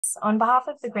On behalf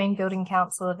of the Green Building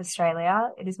Council of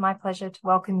Australia, it is my pleasure to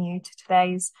welcome you to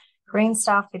today's Green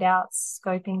Star Fitouts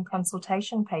Scoping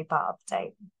Consultation Paper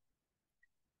update.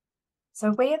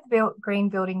 So we at the Green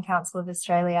Building Council of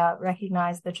Australia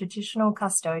recognise the traditional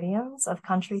custodians of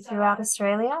country throughout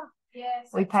Australia.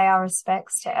 We pay our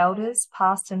respects to elders,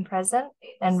 past and present,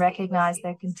 and recognise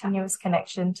their continuous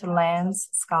connection to lands,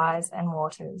 skies and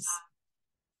waters.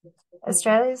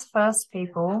 Australia's first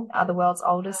people are the world's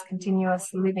oldest continuous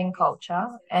living culture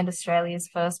and Australia's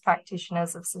first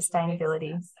practitioners of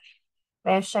sustainability.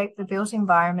 They have shaped the built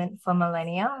environment for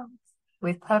millennia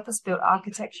with purpose-built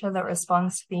architecture that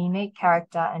responds to the unique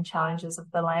character and challenges of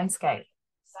the landscape.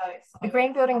 The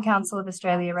Green Building Council of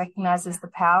Australia recognises the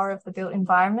power of the built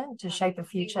environment to shape a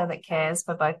future that cares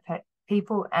for both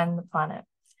people and the planet.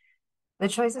 The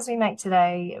choices we make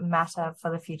today matter for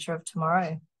the future of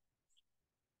tomorrow.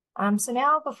 So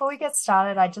now, before we get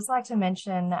started, I'd just like to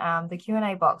mention the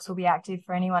Q&A box will be active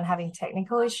for anyone having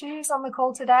technical issues on the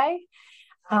call today.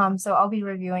 So I'll be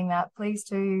reviewing that. Please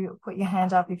do put your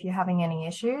hand up if you're having any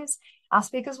issues. Our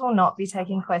speakers will not be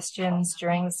taking questions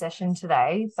during the session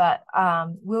today, but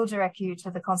we'll direct you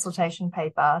to the consultation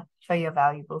paper for your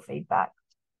valuable feedback.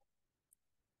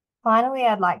 Finally,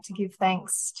 I'd like to give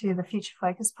thanks to the Future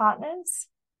Focus partners.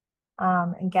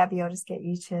 And Gabby, I'll just get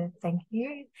you to thank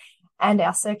you. And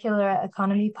our circular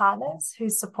economy partners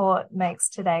whose support makes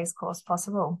today's course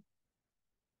possible.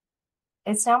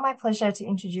 It's now my pleasure to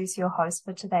introduce your host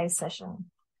for today's session.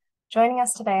 Joining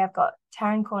us today, I've got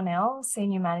Taryn Cornell,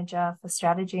 Senior Manager for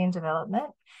Strategy and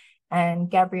Development, and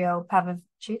Gabrielle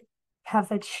Pavicic,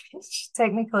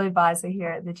 Technical Advisor here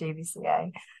at the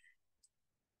GBCA.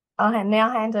 I'll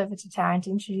now hand over to Taryn to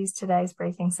introduce today's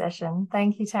briefing session.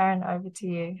 Thank you, Taryn. Over to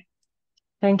you.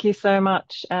 Thank you so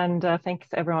much, and thanks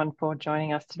everyone for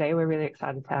joining us today. We're really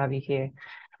excited to have you here.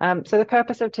 So the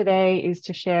purpose of today is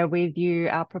to share with you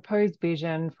our proposed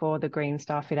vision for the Green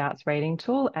Star Fitouts rating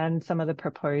tool and some of the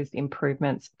proposed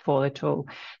improvements for the tool.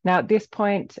 Now, at this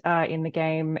point in the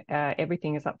game,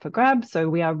 everything is up for grabs, so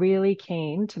we are really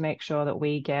keen to make sure that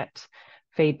we get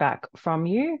feedback from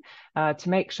you to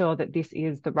make sure that this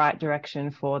is the right direction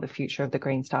for the future of the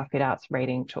Green Star Fitouts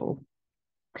rating tool.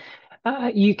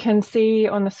 You can see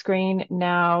on the screen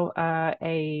now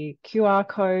a QR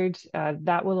code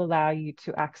that will allow you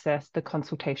to access the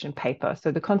consultation paper.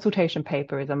 So the consultation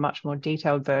paper is a much more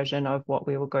detailed version of what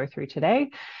we will go through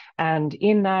today. And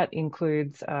in that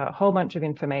includes a whole bunch of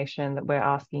information that we're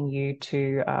asking you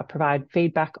to provide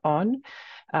feedback on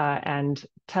and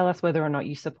tell us whether or not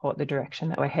you support the direction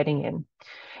that we're heading in.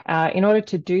 In order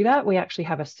to do that, we actually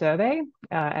have a survey,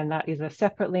 and that is a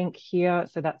separate link here,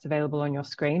 so that's available on your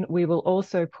screen. We will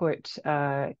also put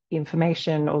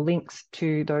information or links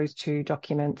to those two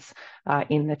documents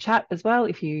in the chat as well,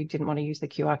 if you didn't want to use the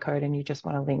QR code and you just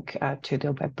want to link to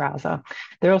the web browser.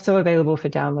 They're also available for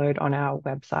download on our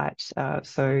website,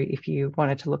 so if you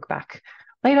wanted to look back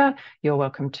later, you're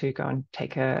welcome to go and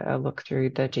take a look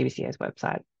through the GBCA's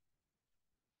website.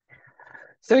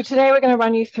 So today we're going to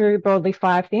run you through broadly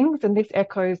 5 things, and this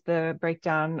echoes the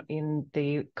breakdown in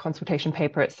the consultation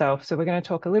paper itself. So we're going to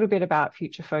talk a little bit about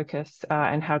future focus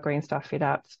and how Green Star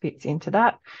Fitouts fits into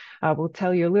that. We'll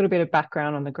tell you a little bit of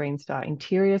background on the Green Star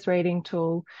Interiors rating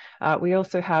tool. We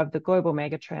also have the global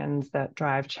megatrends that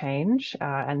drive change,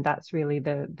 and that's really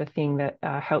the thing that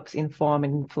helps inform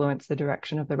and influence the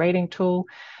direction of the rating tool.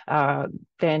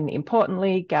 Then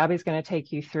importantly, Gab is going to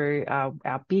take you through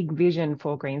our big vision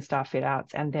for Green Star Fitouts,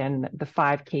 and then the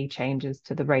 5 key changes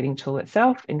to the rating tool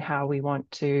itself and how we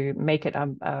want to make it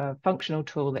a functional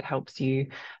tool that helps you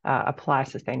apply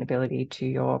sustainability to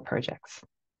your projects.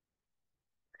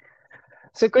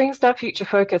 So Green Star Future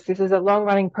Focus, this is a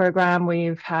long-running program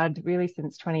we've had really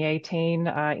since 2018.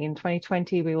 In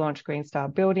 2020, we launched Green Star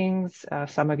Buildings.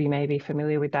 Some of you may be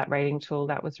familiar with that rating tool.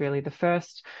 That was really the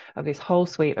first of this whole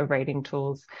suite of rating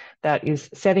tools that is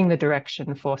setting the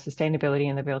direction for sustainability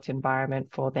in the built environment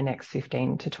for the next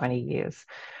 15 to 20 years.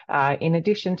 In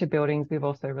addition to buildings, we've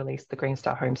also released the Green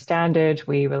Star Home Standard.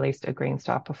 We released a Green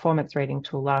Star Performance rating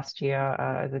tool last year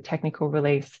as a technical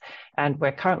release, and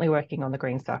we're currently working on the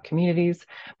Green Star Communities.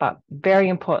 But very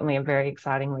importantly and very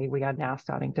excitingly, we are now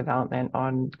starting development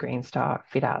on Green Star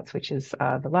Fitouts, which is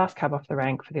the last cab off the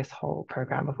rank for this whole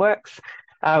program of works.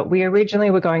 We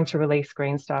originally were going to release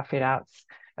Green Star Fitouts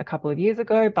a couple of years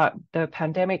ago, but the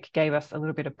pandemic gave us a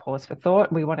little bit of pause for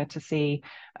thought. We wanted to see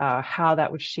how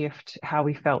that would shift how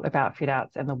we felt about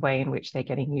fit-outs and the way in which they're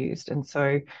getting used. And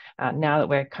so now that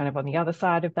we're kind of on the other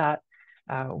side of that,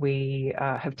 we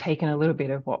have taken a little bit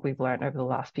of what we've learned over the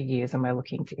last few years, and we're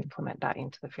looking to implement that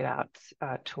into the fit-outs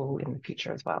tool in the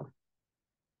future as well.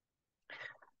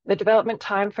 The development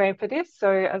timeframe for this. So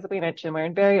as we mentioned, we're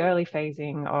in very early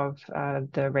phasing of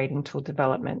the rating tool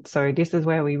development. So this is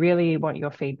where we really want your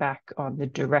feedback on the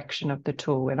direction of the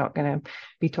tool. We're not going to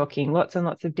be talking lots and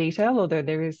lots of detail, although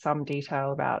there is some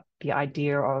detail about the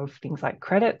idea of things like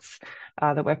credits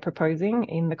that we're proposing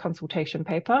in the consultation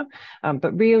paper.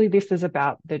 But really, this is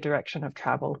about the direction of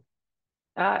travel.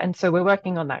 And so we're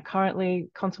working on that currently.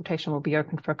 Consultation will be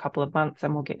open for a couple of months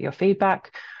and we'll get your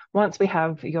feedback. Once we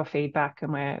have your feedback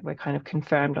and we're kind of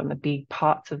confirmed on the big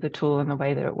parts of the tool and the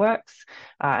way that it works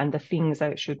and the things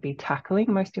that it should be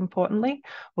tackling, most importantly,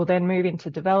 we'll then move into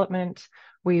development.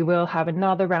 We will have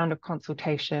another round of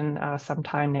consultation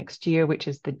sometime next year, which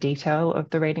is the detail of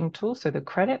the rating tool, so the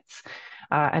credits.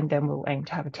 And then we'll aim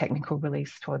to have a technical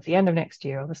release towards the end of next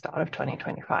year or the start of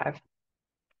 2025.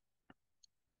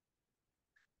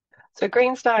 So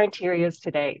Green Star Interiors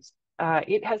to date,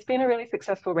 it has been a really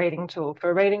successful rating tool.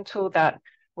 For a rating tool that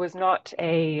was not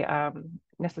a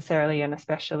necessarily an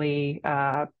especially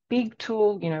big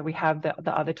tool, you know, we have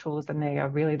the other tools and they are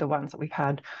really the ones that we've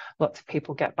had lots of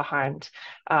people get behind.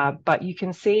 But you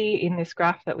can see in this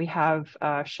graph that we have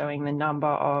showing the number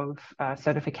of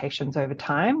certifications over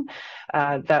time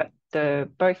that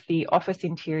both the Office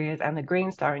Interiors and the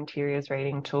Green Star Interiors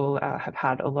rating tool have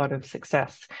had a lot of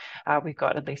success. We've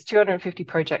got at least 250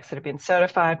 projects that have been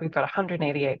certified. We've got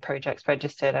 188 projects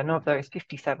registered, and of those,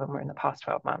 57 were in the past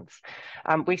 12 months.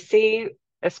 We see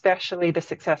especially the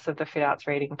success of the Fitouts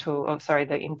rating tool, or sorry,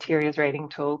 the Interiors rating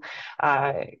tool,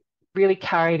 really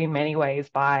carried in many ways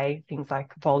by things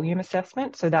like volume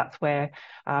assessment. So that's where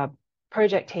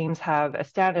project teams have a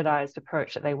standardized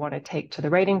approach that they want to take to the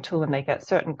rating tool, and they get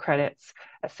certain credits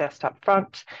assessed up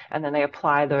front, and then they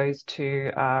apply those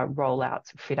to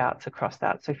rollouts of fit outs across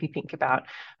that. So if you think about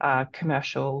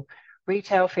commercial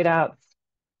retail fit outs,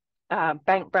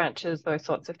 bank branches, those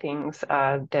sorts of things,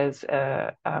 there's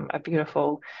a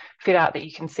beautiful fit out that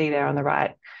you can see there on the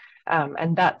right.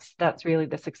 And that's really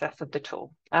the success of the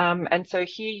tool. And so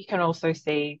here you can also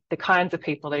see the kinds of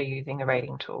people that are using the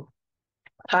rating tool.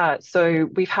 So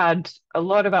we've had a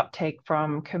lot of uptake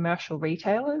from commercial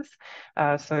retailers.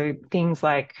 So things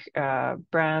like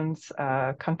brands,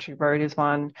 Country Road is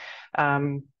one,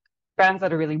 brands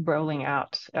that are really rolling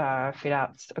out fit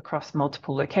outs across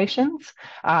multiple locations,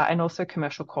 and also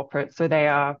commercial corporates. So they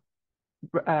are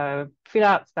fit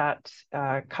outs that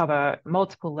cover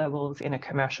multiple levels in a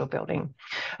commercial building.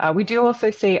 We do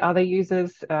also see other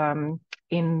users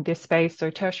in this space, so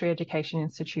tertiary education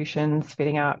institutions,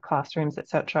 fitting out classrooms,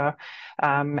 etc.,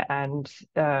 and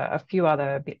a few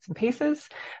other bits and pieces.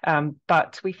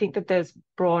 But we think that there's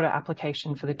broader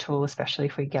application for the tool, especially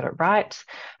if we get it right.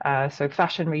 So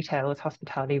fashion retailers,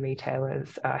 hospitality retailers,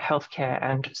 healthcare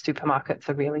and supermarkets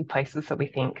are really places that we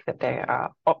think that there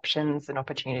are options and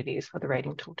opportunities for the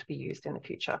rating tool to be used in the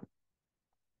future.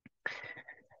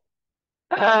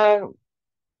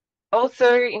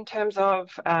 Also, in terms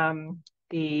of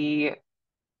the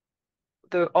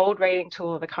old rating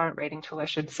tool, or the current rating tool, I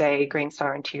should say, Green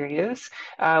Star Interiors,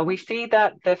 we see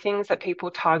that the things that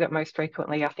people target most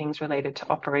frequently are things related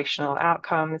to operational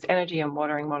outcomes, energy and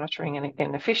watering monitoring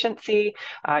and efficiency,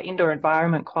 indoor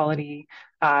environment quality,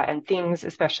 and things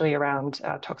especially around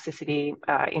toxicity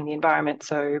in the environment.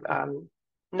 So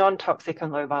non-toxic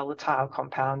and low volatile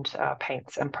compound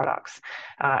paints and products,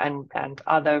 and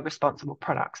other responsible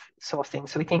products sourcing.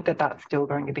 So we think that that's still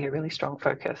going to be a really strong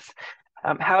focus.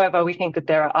 However, we think that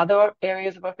there are other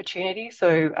areas of opportunity.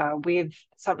 So with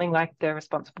something like the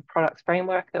responsible products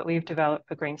framework that we've developed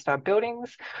for Green Star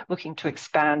buildings, looking to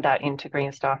expand that into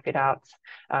Green Star fit outs,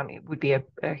 it would be a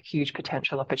huge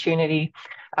potential opportunity.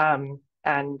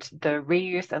 And the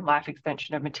reuse and life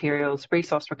extension of materials,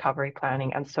 resource recovery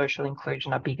planning, and social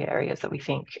inclusion are big areas that we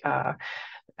think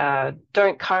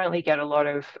don't currently get a lot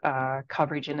of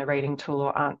coverage in the rating tool,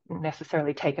 or aren't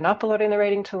necessarily taken up a lot in the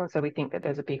rating tool. And so we think that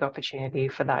there's a big opportunity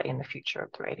for that in the future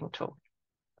of the rating tool.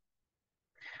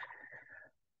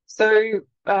 So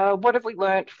what have we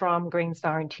learned from Green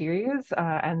Star Interiors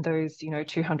and those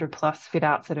 200 plus fit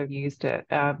outs that have used it?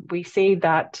 We see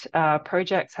that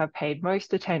projects have paid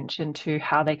most attention to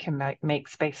how they can make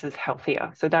spaces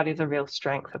healthier. So that is a real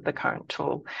strength of the current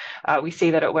tool. We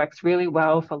see that it works really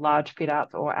well for large fit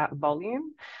outs or at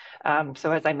volume.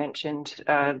 So as I mentioned,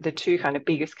 the two kind of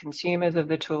biggest consumers of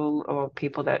the tool, or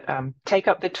people that take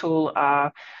up the tool,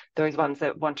 are those ones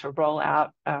that want to roll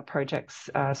out projects.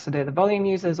 So they're the volume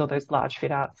users, or those large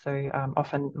fit outs, so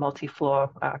often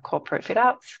multi-floor corporate fit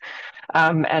outs.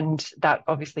 And that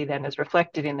obviously then is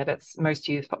reflected in that it's most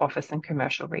used for office and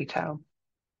commercial retail.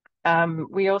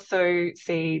 We also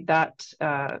see that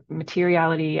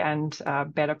materiality and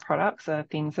better products are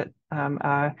things that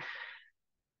are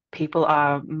people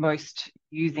are most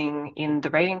using in the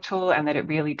rating tool, and that it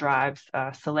really drives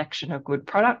a selection of good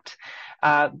product.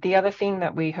 The other thing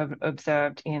that we have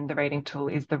observed in the rating tool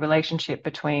is the relationship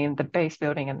between the base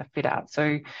building and the fit out.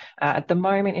 So at the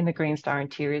moment in the Green Star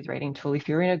Interiors rating tool, if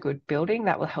you're in a good building,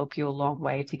 that will help you a long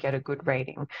way to get a good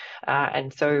rating.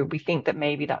 And so we think that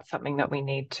maybe that's something that we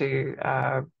need to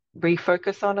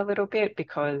refocus on a little bit,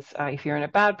 because if you're in a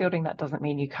bad building, that doesn't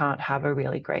mean you can't have a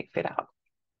really great fit out.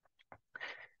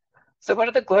 So what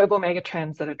are the global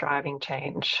megatrends that are driving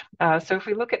change? So if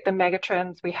we look at the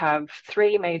megatrends, we have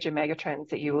three major megatrends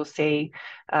that you will see,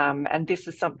 and this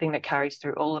is something that carries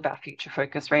through all of our future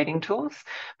focus rating tools,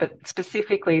 but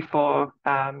specifically for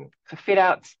fit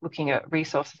outs, looking at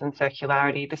resources and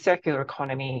circularity, the circular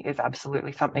economy is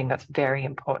absolutely something that's very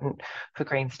important for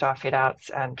Green Star fit outs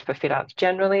and for fit outs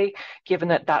generally, given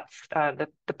that that's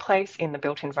the place in the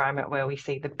built environment where we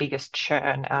see the biggest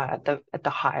churn at the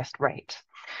highest rate.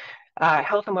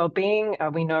 Health and well-being,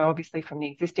 we know obviously from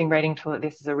the existing rating tool that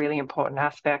this is a really important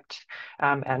aspect,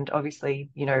 and obviously,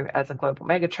 you know, as a global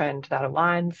megatrend that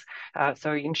aligns.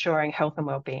 So ensuring health and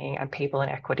well-being and people and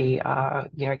equity are,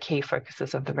 you know, key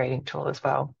focuses of the rating tool as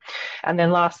well. And then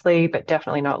lastly, but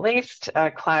definitely not least,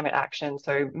 climate action.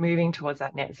 So moving towards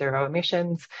that net zero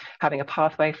emissions, having a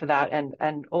pathway for that,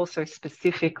 and also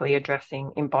specifically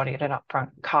addressing embodied and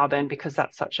upfront carbon, because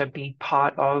that's such a big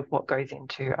part of what goes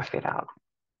into a fit out.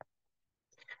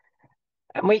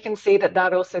 And we can see that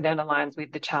that also then aligns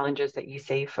with the challenges that you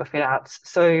see for fit outs.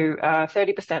 So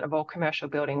 30% of all commercial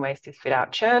building waste is fit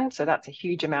out churn. So that's a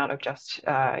huge amount of just,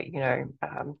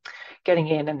 getting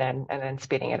in and then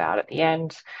spitting it out at the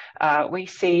end. We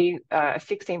see a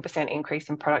 16% increase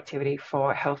in productivity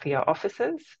for healthier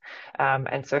offices.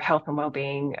 And so health and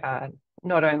well-being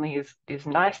not only is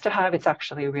nice to have, it's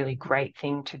actually a really great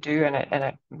thing to do, and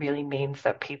it really means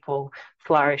that people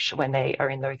flourish when they are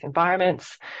in those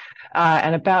environments.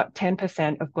 And about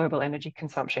 10% of global energy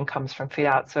consumption comes from fit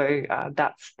out. So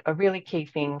that's a really key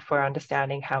thing for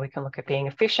understanding how we can look at being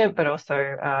efficient, but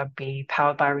also be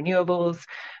powered by renewables,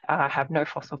 have no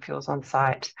fossil fuels on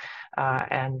site,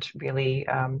 and really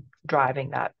driving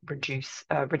that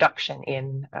reduction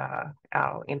in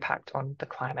our impact on the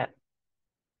climate.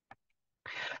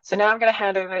 So now I'm going to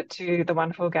hand over to the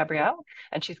wonderful Gabrielle,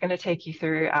 and she's going to take you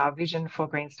through our vision for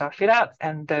Green Star Fit Outs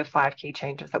and the 5 key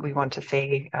changes that we want to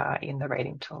see in the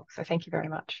rating tool. So thank you very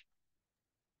much.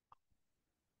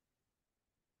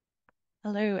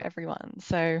 Hello, everyone.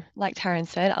 So like Taryn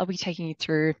said, I'll be taking you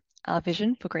through our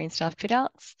vision for Green Star Fit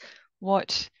Outs,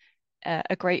 what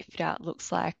a great fit out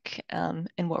looks like, and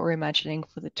what we're imagining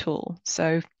for the tool.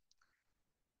 So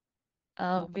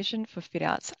our vision for fit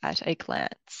outs at a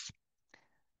glance.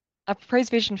 Our proposed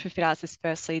vision for fit outs is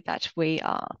firstly that we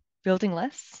are building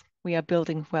less, we are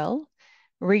building well,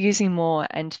 reusing more,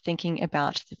 and thinking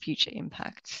about the future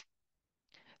impact.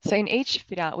 So in each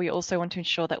fit out, we also want to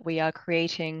ensure that we are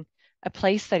creating a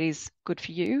place that is good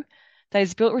for you, that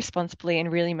is built responsibly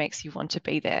and really makes you want to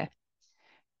be there.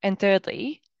 And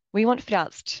thirdly, we want fit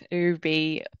outs to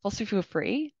be fossil fuel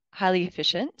free, highly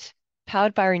efficient,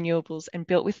 powered by renewables, and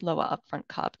built with lower upfront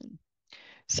carbon.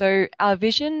 So our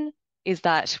vision is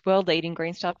that world-leading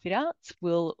Green Star fit outs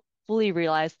will fully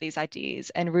realize these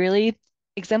ideas and really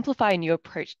exemplify a new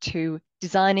approach to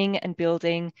designing and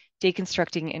building,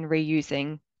 deconstructing and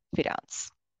reusing fit outs.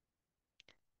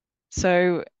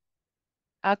 So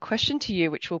our question to you,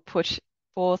 which we'll put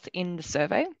forth in the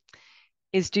survey,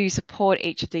 is do you support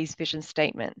each of these vision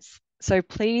statements? So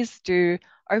please do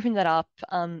open that up,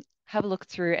 have a look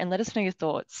through and let us know your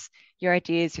thoughts, your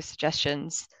ideas, your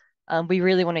suggestions. We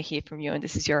really want to hear from you, and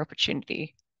this is your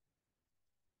opportunity.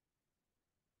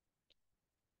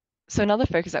 So another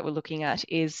focus that we're looking at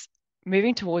is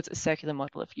moving towards a circular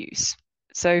model of use.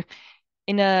 So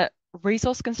in a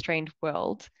resource-constrained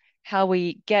world, how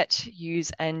we get,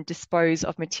 use, and dispose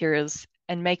of materials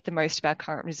and make the most of our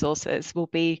current resources will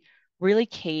be really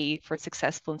key for a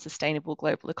successful and sustainable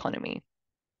global economy.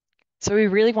 So we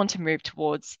really want to move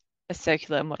towards a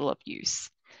circular model of use.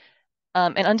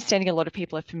 And understanding a lot of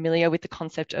people are familiar with the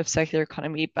concept of circular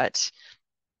economy, but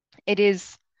it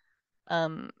is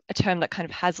a term that kind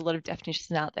of has a lot of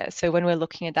definitions out there. So when we're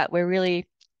looking at that, we're really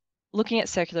looking at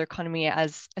circular economy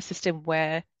as a system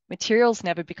where materials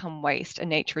never become waste and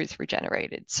nature is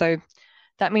regenerated. So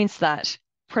that means that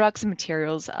products and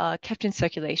materials are kept in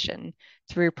circulation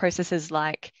through processes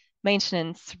like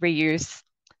maintenance, reuse,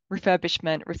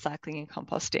 refurbishment, recycling, and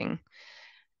composting.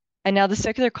 And now the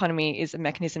circular economy is a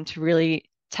mechanism to really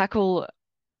tackle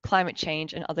climate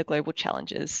change and other global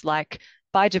challenges like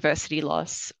biodiversity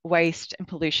loss, waste, and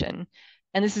pollution,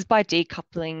 And this is by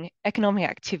decoupling economic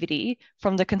activity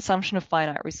from the consumption of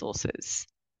finite resources.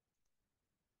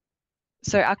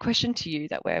 So our question to you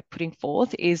that we're putting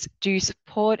forth is, do you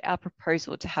support our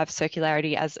proposal to have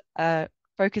circularity as a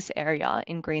focus area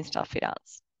in Green Star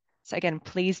Fitouts? So again,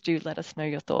 please do let us know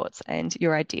your thoughts and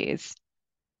your ideas.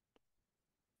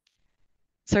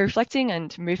 So reflecting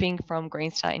and moving from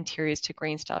Green Star Interiors to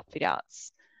Green Star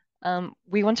Fitouts,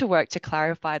 we want to work to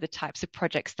clarify the types of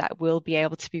projects that will be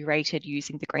able to be rated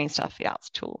using the Green Star Fitouts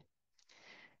tool.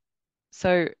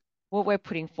 So what we're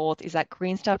putting forth is that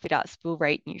Green Star Fitouts will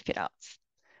rate new fitouts.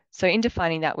 So in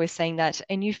defining that, we're saying that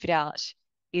a new fit out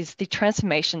is the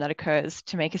transformation that occurs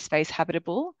to make a space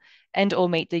habitable and or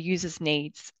meet the user's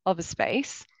needs of a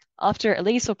space after a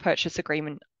lease or purchase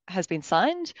agreement has been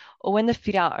signed or when the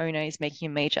fit out owner is making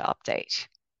a major update.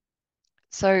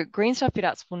 So Green Star fit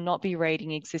outs will not be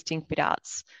rating existing fit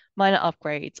outs, minor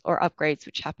upgrades or upgrades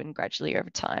which happen gradually over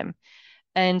time.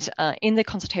 And in the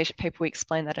consultation paper, we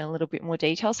explain that in a little bit more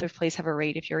detail. So please have a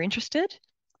read if you're interested.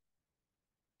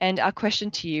 And our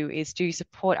question to you is, do you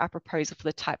support our proposal for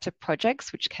the types of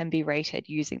projects which can be rated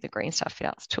using the Green Star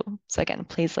Fitouts tool? So again,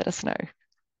 please let us know.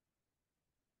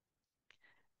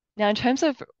 Now, in terms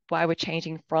of why we're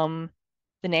changing from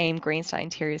the name Green Star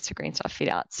Interiors to Green Star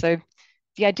Fitouts. So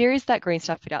the idea is that Green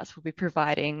Star Fitouts will be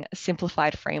providing a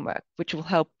simplified framework, which will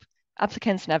help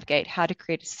applicants navigate how to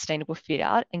create a sustainable fit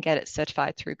out and get it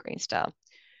certified through Green Star.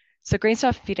 So Green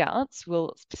Star Fitouts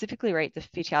will specifically rate the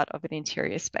fit out of an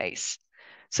interior space.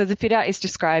 So the fit out is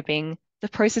describing the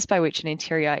process by which an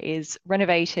interior is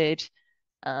renovated,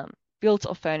 built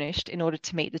or furnished in order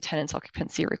to meet the tenant's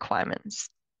occupancy requirements.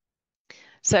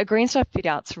 So a Green Star Fit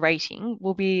Outs rating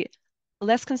will be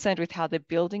less concerned with how the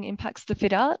building impacts the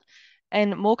fit out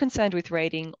and more concerned with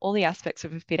rating all the aspects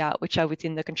of a fit out which are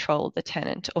within the control of the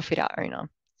tenant or fit out owner.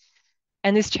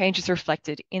 And this change is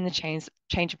reflected in the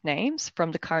change of names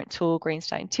from the current tool Green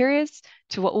Star Interiors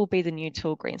to what will be the new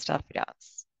tool Green Star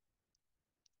Fitouts.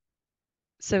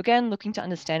 So again, looking to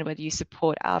understand whether you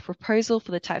support our proposal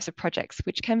for the types of projects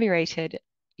which can be rated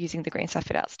using the Green Star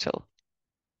Fitouts tool.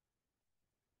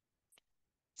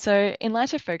 So in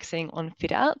light of focusing on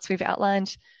fit-outs, we've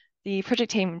outlined the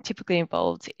project team typically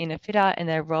involved in a fit-out and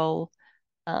their role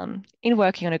in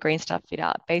working on a Green Star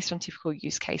fit-out based on typical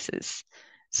use cases.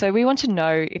 So we want to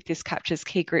know if this captures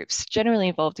key groups generally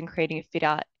involved in creating a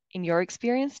fit-out in your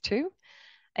experience too,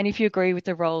 and if you agree with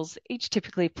the roles each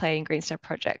typically play in Green Star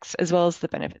projects, as well as the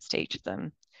benefits to each of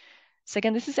them. So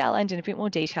again, this is outlined in a bit more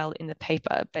detail in the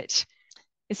paper, but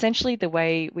essentially the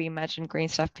way we imagine Green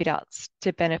Star fit-outs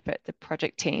to benefit the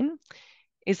project team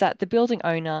is that the building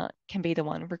owner can be the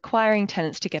one requiring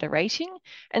tenants to get a rating,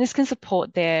 and this can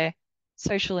support their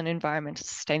social and environmental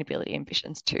sustainability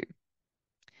ambitions too.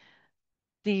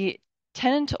 The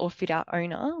tenant or fit out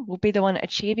owner will be the one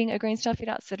achieving a Green Star Fit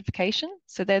Out certification.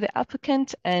 So they're the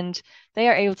applicant and they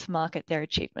are able to market their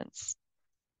achievements.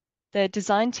 The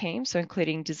design team, so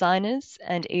including designers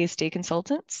and ESD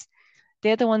consultants,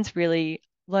 they're the ones really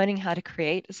learning how to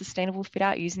create a sustainable fit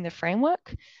out using the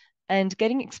framework and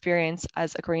getting experience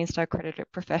as a Green Star accredited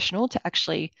professional to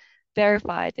actually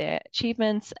verify their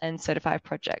achievements and certify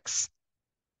projects.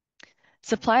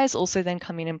 Suppliers also then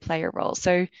come in and play a role.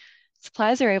 So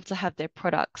suppliers are able to have their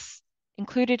products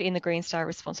included in the Green Star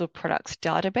Responsible Products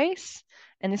database,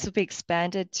 and this will be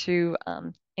expanded to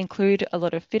include a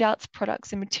lot of fit outs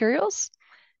products and materials.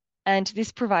 And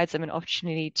this provides them an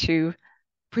opportunity to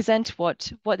present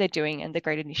what they're doing and the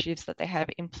great initiatives that they have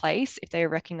in place if they are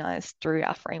recognised through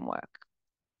our framework.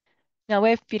 Now,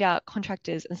 where fit out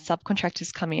contractors and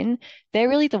subcontractors come in, they're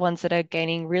really the ones that are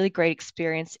gaining really great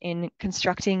experience in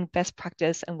constructing best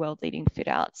practice and world-leading fit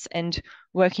outs and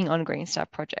working on Green Star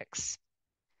projects.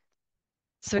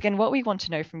 So again, what we want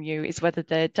to know from you is whether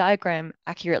the diagram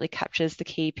accurately captures the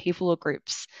key people or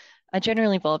groups are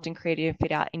generally involved in creating a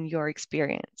fit out in your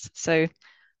experience. So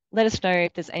let us know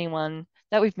if there's anyone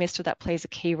that we've missed or that plays a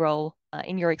key role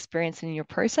in your experience and in your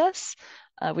process.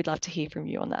 We'd love to hear from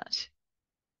you on that.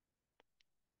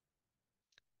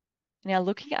 Now,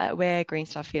 looking at where Green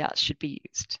Star fit-outs should be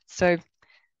used. So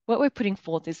what we're putting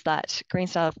forth is that Green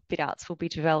Star fit-outs will be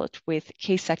developed with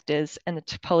key sectors and the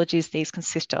topologies these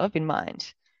consist of in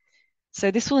mind. So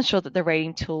this will ensure that the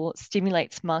rating tool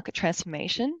stimulates market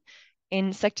transformation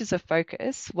in sectors of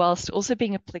focus, whilst also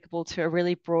being applicable to a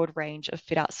really broad range of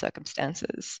fit-out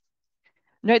circumstances.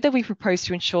 Note that we propose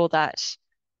to ensure that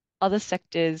other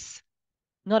sectors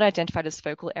not identified as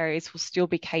focal areas will still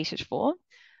be catered for.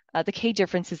 The key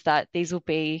difference is that these will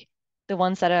be the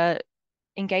ones that are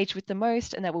engaged with the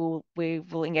most and that we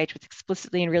will engage with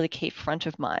explicitly and really keep front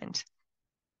of mind.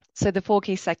 So the 4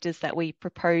 key sectors that we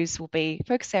propose will be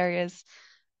focus areas,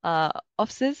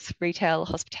 offices, retail,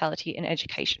 hospitality, and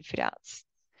education fit outs.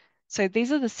 So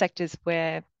these are the sectors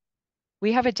where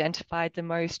we have identified the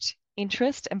most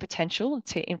interest and potential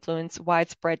to influence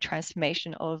widespread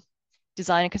transformation of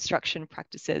design and construction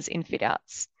practices in fit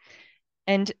outs.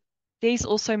 And these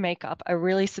also make up a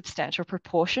really substantial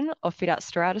proportion of fit outs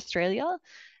throughout Australia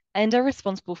and are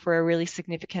responsible for a really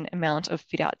significant amount of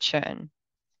fit out churn.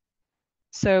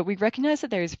 So we recognise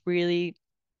that there is really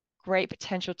great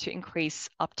potential to increase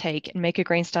uptake and make a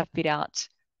Green Star fit out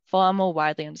far more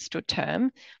widely understood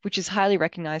term, which is highly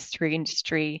recognised through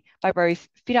industry by both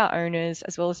fit out owners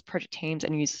as well as project teams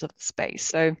and users of the space.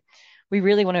 So we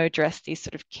really want to address these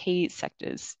sort of key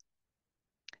sectors.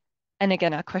 And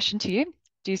again, our question to you,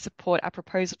 do you support our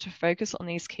proposal to focus on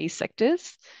these key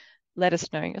sectors? Let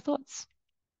us know your thoughts.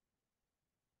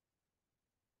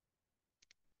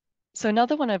 So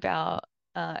another one of our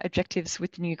objectives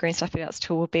with the new Green Star Fit Outs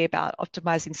tool will be about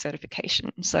optimizing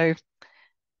certification. So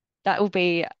that will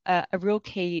be a real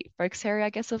key focus area, I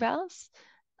guess, of ours.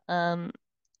 And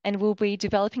we'll be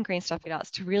developing Green Star Fit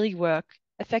Outs to really work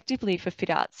effectively for fit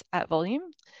outs at volume.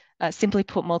 Simply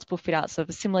put, multiple fit outs of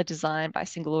a similar design by a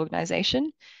single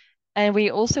organization. And we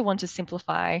also want to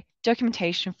simplify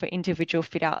documentation for individual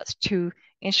fit outs to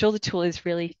ensure the tool is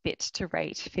really fit to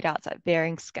rate fit outs at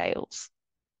varying scales.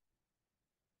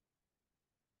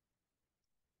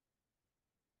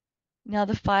 Now,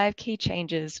 the 5 key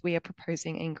changes we are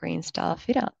proposing in Green Star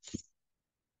Fit Outs.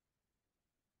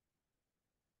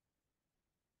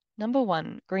 Number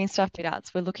 1, Green Star Fit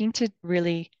Outs. We're looking to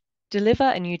really deliver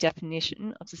a new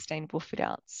definition of sustainable fit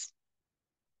outs.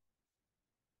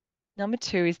 Number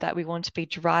 2 is that we want to be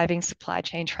driving supply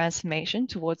chain transformation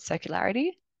towards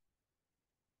circularity.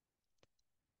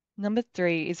 Number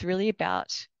 3 is really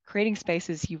about creating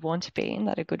spaces you want to be in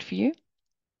that are good for you.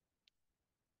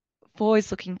 4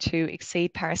 is looking to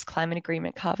exceed Paris Climate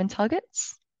Agreement carbon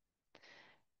targets.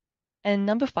 And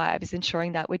number 5 is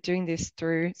ensuring that we're doing this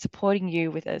through supporting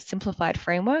you with a simplified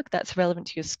framework that's relevant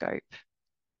to your scope.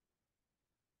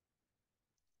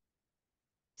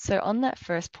 So on that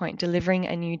first point, delivering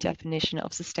a new definition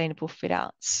of sustainable fit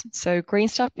outs. So Green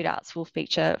Star Fit Outs will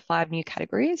feature 5 new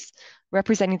categories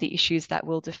representing the issues that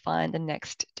will define the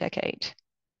next decade.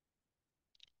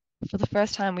 For the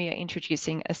first time, we are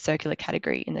introducing a circular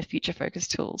category in the future focus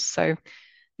tools. So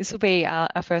this will be our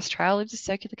first trial of the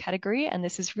circular category, and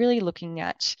this is really looking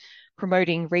at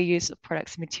promoting reuse of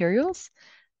products and materials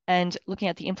and looking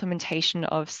at the implementation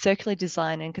of circular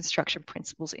design and construction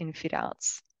principles in fit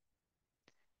outs.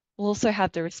 We'll also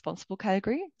have the responsible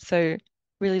category, so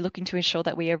really looking to ensure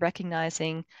that we are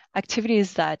recognizing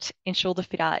activities that ensure the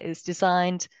fit out is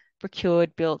designed,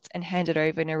 procured, built, and handed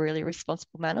over in a really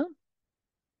responsible manner.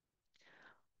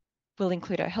 We'll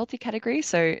include a healthy category.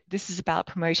 So this is about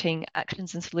promoting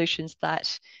actions and solutions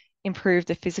that improve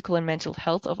the physical and mental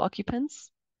health of occupants.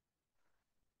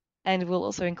 And we'll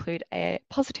also include a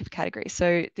positive category.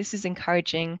 So this is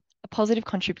encouraging a positive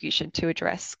contribution to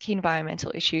address key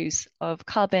environmental issues of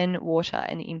carbon, water,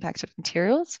 and the impact of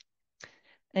materials.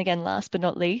 And again, last but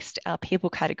not least, our people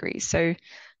category. So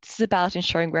this is about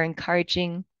ensuring we're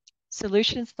encouraging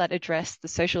solutions that address the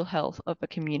social health of a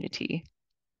community.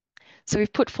 So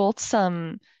we've put forth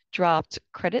some draft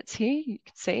credits here, you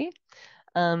can see.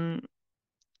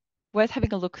 Worth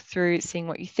having a look through, seeing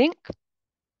what you think.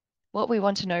 What we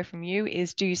want to know from you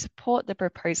is, do you support the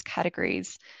proposed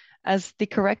categories as the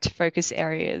correct focus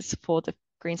areas for the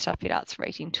Green Star Fit Outs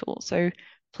rating tool? So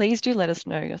please do let us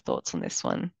know your thoughts on this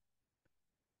one.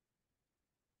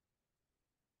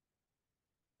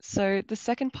 So the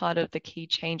second part of the key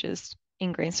changes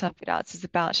in Green Star Fit Outs is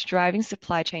about driving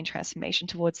supply chain transformation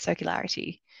towards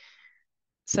circularity.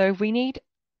 So we need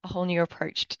a whole new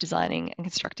approach to designing and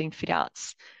constructing fit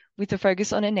outs with a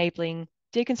focus on enabling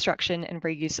deconstruction and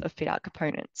reuse of fit out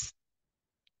components.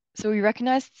 So we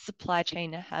recognize the supply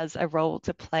chain has a role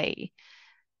to play,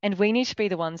 and we need to be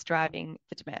the ones driving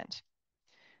the demand.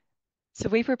 So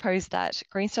we propose that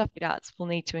Green Star Fit Outs will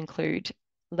need to include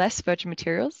less virgin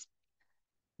materials,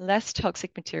 less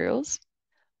toxic materials,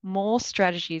 more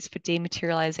strategies for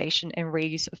dematerialization and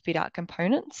reuse of fit out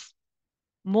components,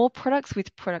 more products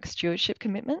with product stewardship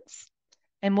commitments,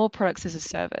 and more products as a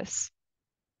service.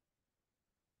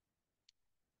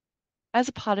 As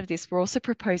a part of this, we're also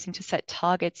proposing to set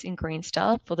targets in Green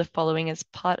Star for the following as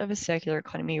part of a circular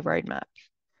economy roadmap.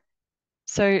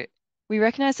 So we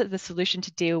recognize that the solution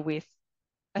to deal with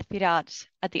a fit out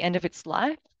at the end of its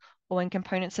life, or when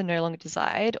components are no longer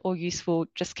desired or useful,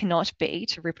 just cannot be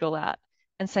to rip it all out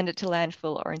and send it to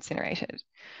landfill or incinerate it.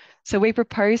 So we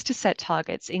propose to set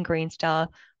targets in Green Star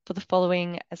for the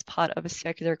following as part of a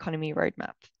circular economy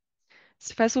roadmap.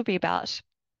 So first will be about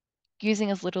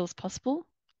using as little as possible,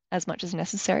 as much as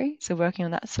necessary. So working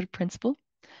on that sort of principle.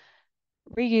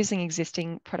 Reusing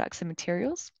existing products and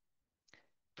materials.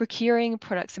 Procuring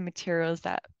products and materials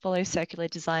that follow circular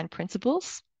design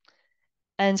principles.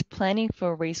 And planning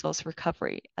for resource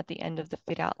recovery at the end of the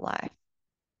fit-out life.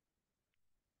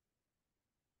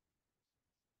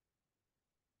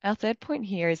 Our third point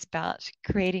here is about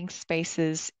creating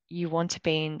spaces you want to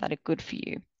be in that are good for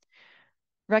you.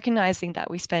 Recognizing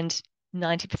that we spend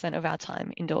 90% of our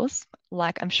time indoors,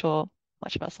 like I'm sure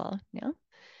much of us are now.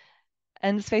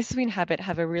 And the spaces we inhabit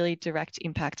have a really direct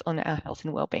impact on our health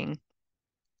and well-being.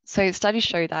 So studies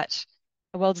show that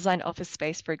a well-designed office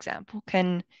space, for example,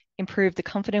 can improve the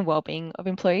comfort and well-being of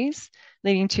employees,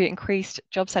 leading to increased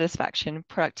job satisfaction,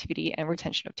 productivity, and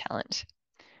retention of talent.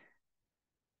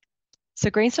 So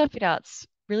Green Star Fitouts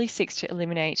really seeks to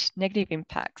eliminate negative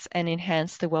impacts and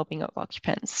enhance the well-being of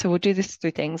occupants. So we'll do this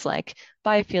through things like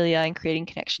biophilia and creating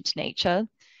connection to nature,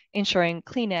 ensuring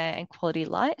clean air and quality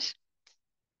light,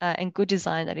 and good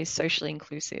design that is socially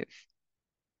inclusive.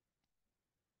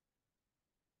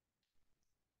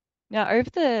 Now, over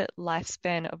the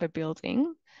lifespan of a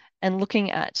building and looking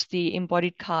at the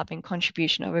embodied carbon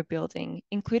contribution of a building,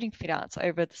 including fit-outs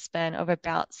over the span of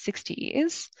about 60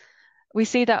 years, we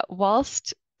see that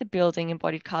whilst the building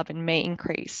embodied carbon may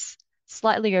increase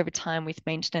slightly over time with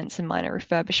maintenance and minor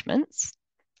refurbishments,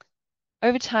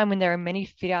 over time when there are many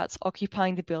fit-outs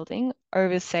occupying the building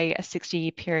over, say, a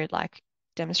 60-year period like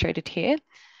demonstrated here,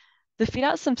 the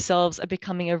fit-outs themselves are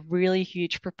becoming a really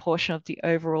huge proportion of the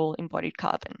overall embodied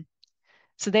carbon.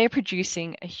 So they're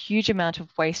producing a huge amount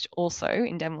of waste also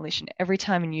in demolition every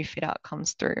time a new fit-out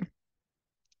comes through.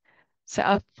 So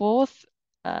our fourth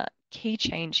key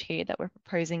change here that we're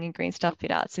proposing in Green Star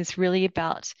Fitouts is really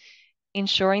about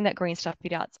ensuring that Green Star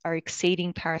Fitouts are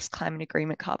exceeding Paris Climate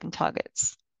Agreement carbon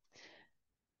targets.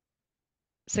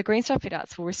 So Green Star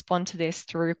Fitouts will respond to this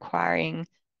through requiring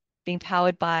being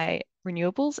powered by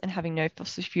renewables and having no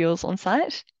fossil fuels on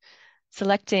site,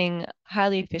 selecting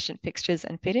highly efficient fixtures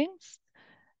and fittings,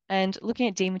 and looking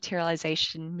at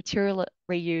dematerialization, material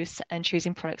reuse, and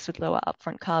choosing products with lower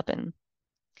upfront carbon.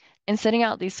 And setting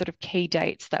out these sort of key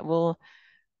dates that will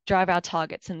drive our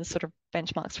targets and the sort of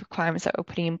benchmarks requirements that we're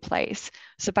putting in place.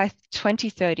 So by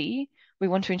 2030, we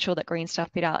want to ensure that Green Star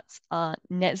Fitouts are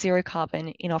net zero carbon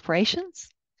in operations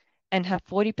and have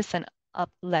 40%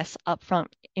 less upfront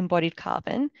embodied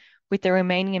carbon with the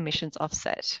remaining emissions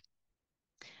offset.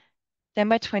 Then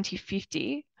by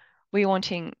 2050, we're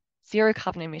wanting zero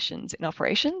carbon emissions in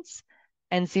operations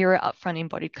and zero upfront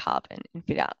embodied carbon in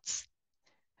fit-outs.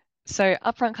 So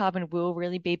upfront carbon will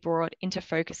really be brought into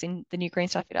focus in the new Green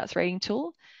Star Fitouts rating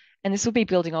tool, and this will be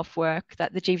building off work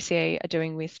that the GVCA are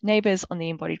doing with neighbours on the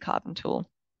embodied carbon tool.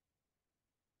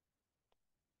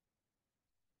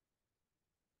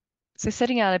 So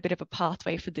setting out a bit of a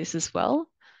pathway for this as well.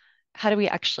 How do we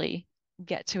actually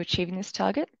get to achieving this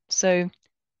target? So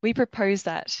we propose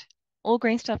that all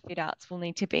Green Star Fitouts will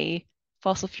need to be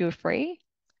fossil fuel free,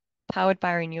 powered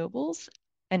by renewables,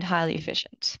 and highly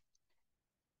efficient.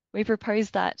 We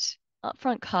propose that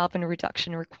upfront carbon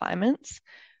reduction requirements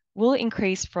will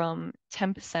increase from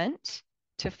 10%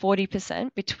 to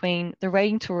 40% between the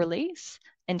rating tool release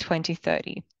and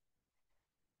 2030.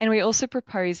 And we also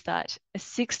propose that a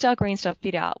 6-star Green Star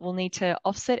fit-out will need to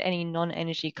offset any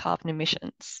non-energy carbon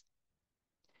emissions.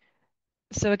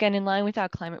 So again, in line with our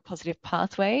climate positive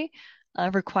pathway,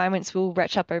 requirements will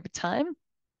retch up over time.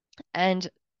 And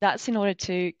that's in order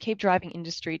to keep driving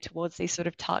industry towards these sort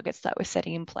of targets that we're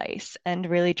setting in place and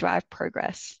really drive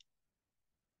progress.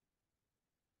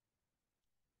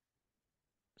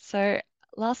 So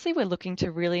lastly, we're looking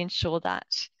to really ensure that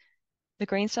the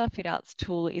Green Star Fitouts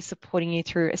tool is supporting you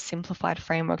through a simplified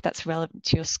framework that's relevant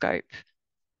to your scope.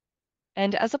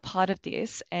 And as a part of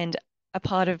this and a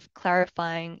part of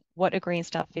clarifying what a Green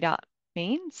Star Fitout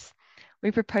means, we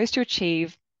propose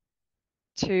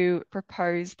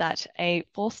that a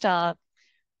 4-star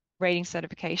rating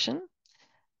certification,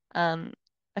 a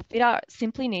fit-out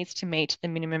simply needs to meet the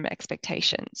minimum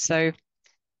expectations. So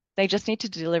they just need to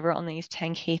deliver on these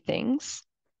 10 key things.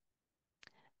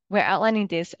 We're outlining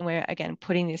this and we're again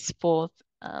putting this forth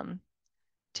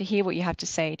to hear what you have to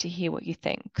say, to hear what you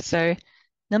think. So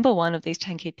number 1 of these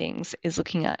 10 key things is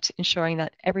looking at ensuring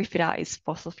that every fit-out is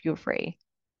fossil fuel free.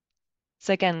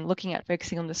 So again, looking at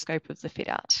focusing on the scope of the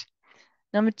fit-out.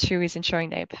 Number 2 is ensuring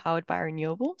they are powered by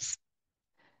renewables.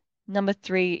 Number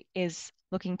 3 is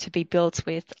looking to be built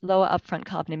with lower upfront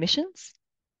carbon emissions.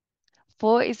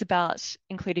 4 is about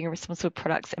including responsible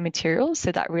products and materials.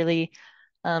 So that really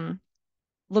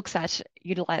looks at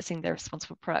utilizing the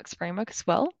responsible products framework as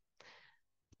well.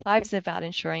 5 is about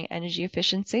ensuring energy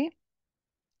efficiency.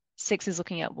 6 is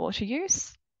looking at water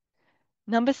use.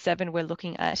 Number 7, we're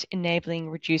looking at enabling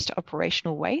reduced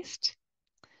operational waste.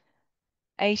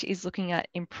 8 is looking at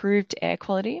improved air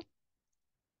quality.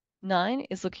 9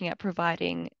 is looking at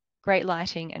providing great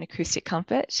lighting and acoustic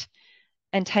comfort.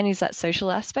 And 10 is that social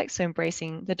aspect, so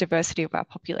embracing the diversity of our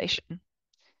population.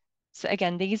 So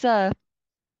again, these are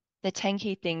the 10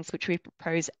 key things which we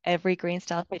propose every Green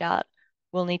Star fit out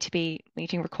will need to be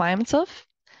meeting requirements of,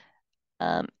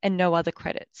 and no other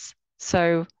credits.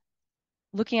 So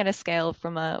looking at a scale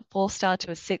from a 4-star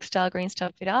to a 6-star Green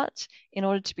Star fit out, in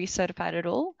order to be certified at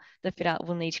all, the fit out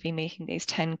will need to be meeting these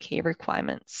 10 key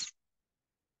requirements.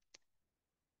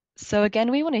 So again,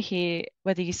 we want to hear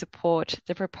whether you support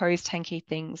the proposed 10 key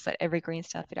things that every Green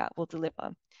Star fit out will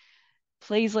deliver.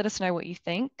 Please let us know what you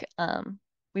think.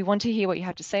 We want to hear what you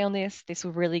have to say on this. This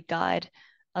will really guide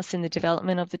us in the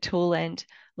development of the tool and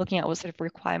looking at what sort of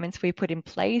requirements we put in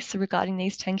place regarding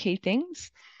these 10 key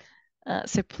things.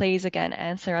 So please, again,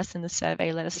 answer us in the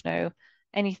survey. Let us know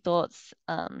any thoughts,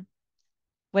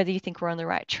 whether you think we're on the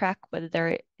right track, whether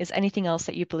there is anything else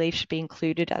that you believe should be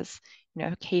included as, you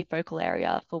know, a key focal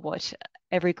area for what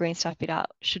every Green Star fit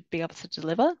out should be able to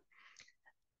deliver.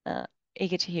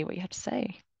 Eager to hear what you have to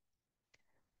say.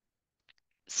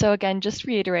 So again, just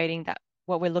reiterating that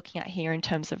what we're looking at here in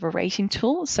terms of a rating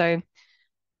tool. So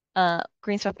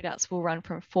Green Star fit outs will run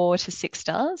from 4 to 6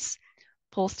 stars,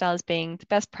 4 stars being the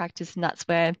best practice, and that's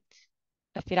where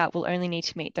a fit out will only need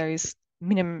to meet those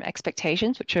minimum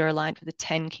expectations, which are aligned with the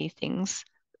 10 key things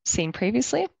seen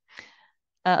previously.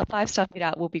 A 5-star fit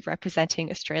out will be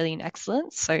representing Australian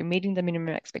excellence, so meeting the minimum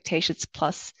expectations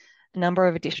plus a number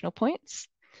of additional points.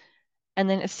 And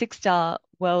then a 6-star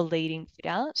world-leading fit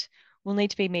out will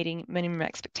need to be meeting minimum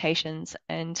expectations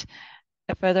and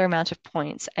a further amount of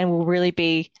points, and will really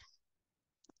be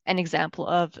an example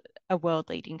of a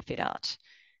world-leading fit out.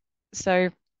 So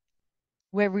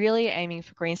we're really aiming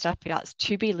for Green Star fit outs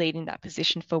to be leading that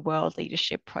position for world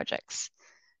leadership projects.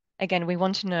 Again, we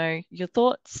want to know your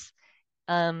thoughts,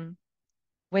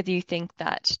 whether you think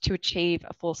that to achieve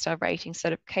a 4-star rating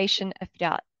certification, a fit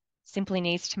out simply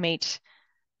needs to meet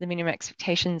the minimum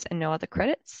expectations and no other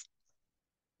credits.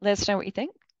 Let us know what you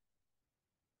think.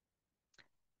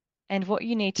 And what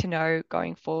you need to know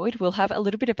going forward, we'll have a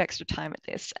little bit of extra time at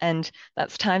this, and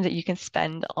that's time that you can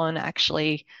spend on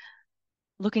actually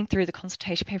looking through the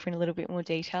consultation paper in a little bit more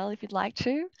detail if you'd like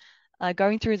to,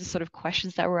 going through the sort of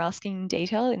questions that we're asking in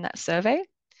detail in that survey.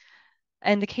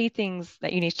 And the key things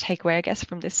that you need to take away, I guess,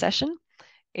 from this session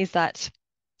is that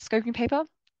scoping paper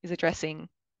is addressing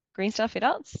Green Star fit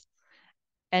outs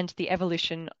and the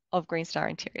evolution of Green Star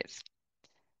interiors.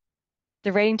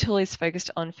 The rating tool is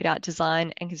focused on fit out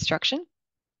design and construction,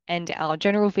 and our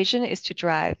general vision is to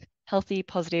drive healthy,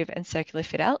 positive, and circular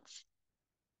fit outs.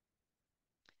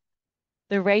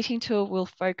 The rating tool will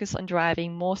focus on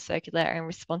driving more circular and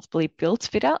responsibly built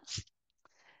fit outs,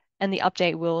 and the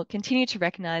update will continue to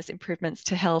recognise improvements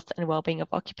to health and wellbeing of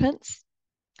occupants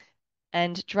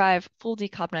and drive full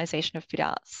decarbonisation of fit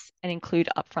outs and include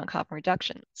upfront carbon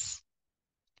reductions.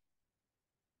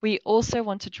 We also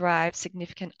want to drive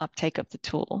significant uptake of the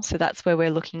tool. So that's where we're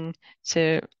looking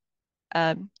to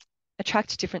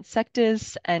attract different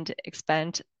sectors and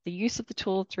expand the use of the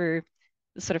tool through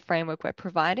the sort of framework we're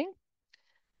providing.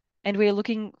 And we are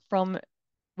looking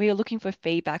for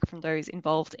feedback from those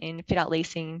involved in fit out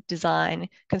leasing, design,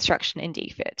 construction, and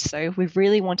defit. So we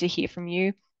really want to hear from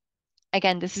you.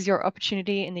 Again, this is your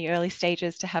opportunity in the early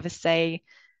stages to have a say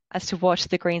as to what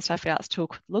the Green Star Fit Outs tool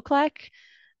could look like.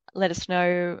 Let us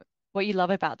know what you love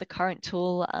about the current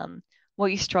tool,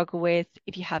 what you struggle with.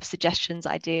 If you have suggestions,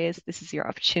 ideas, this is your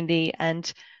opportunity,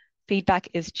 and feedback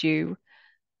is due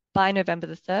by November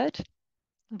the 3rd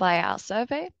via our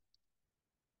survey.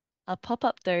 I'll pop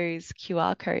up those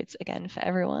QR codes again for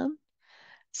everyone.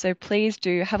 So please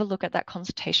do have a look at that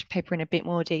consultation paper in a bit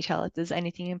more detail if there's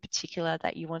anything in particular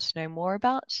that you want to know more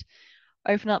about.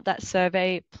 Open up that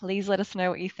survey. Please let us know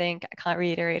what you think. I can't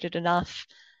reiterate it enough.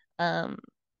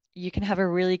 You can have a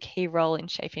really key role in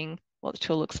shaping what the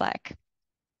tool looks like.